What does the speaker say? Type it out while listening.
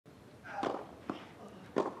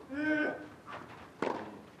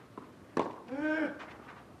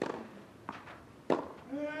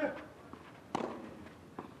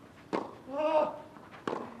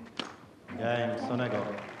Sonego.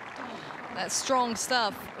 That's strong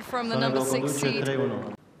stuff from the Sonego number 6 conduce seed.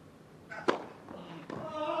 3-1.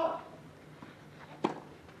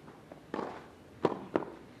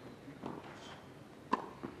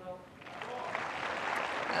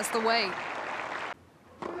 That's the way.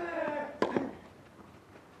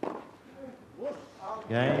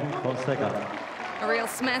 Game, Fonseca. A real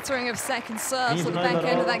smattering of second serves at the back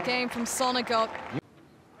end of that game from Sonego.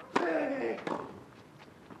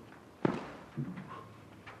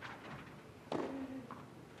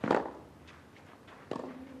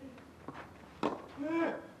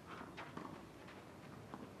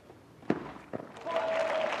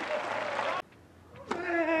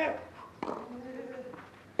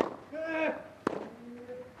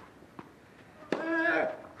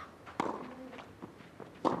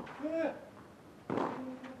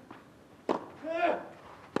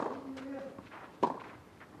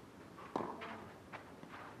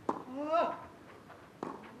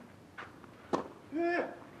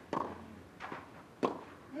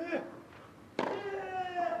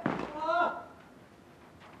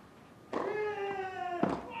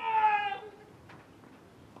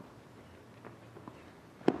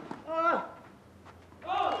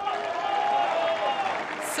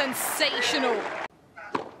 Sensational.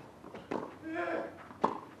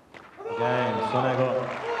 Game, Sonego.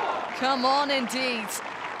 Come on, indeed.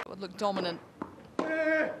 Would look dominant.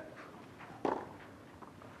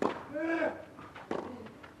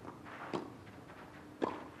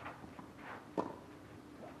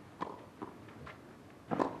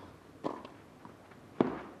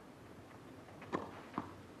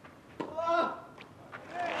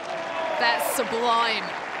 That's sublime.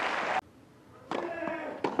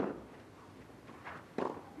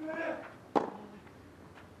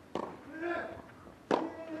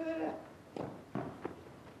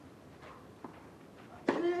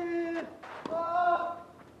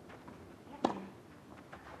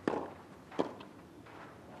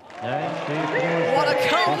 What a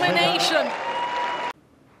culmination!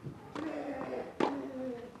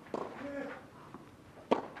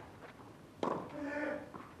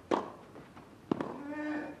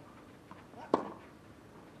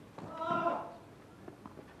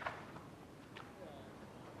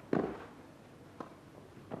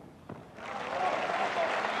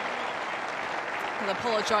 I'll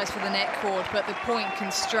apologise for the net cord, but the point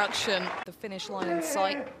construction, the finish line in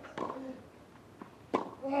sight.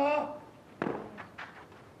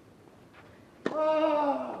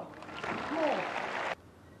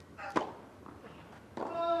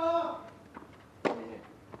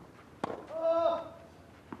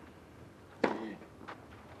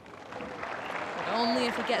 Only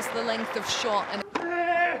if he gets the length of shot. And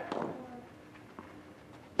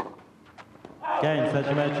Game,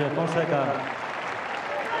 trzeci mecz, Fonseca.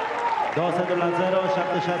 2-0,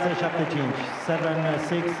 7-6, 7-5.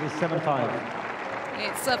 7-6, 7-5.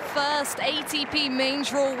 It's a first ATP main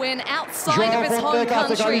draw win outside of his home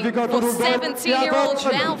country for 17-year-old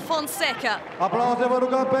Joao Fonseca. Aplauze vă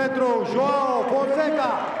rugăm pentru Joao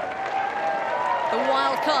Fonseca. The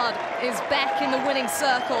wild card is back in the winning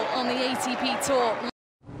circle on the ATP Tour.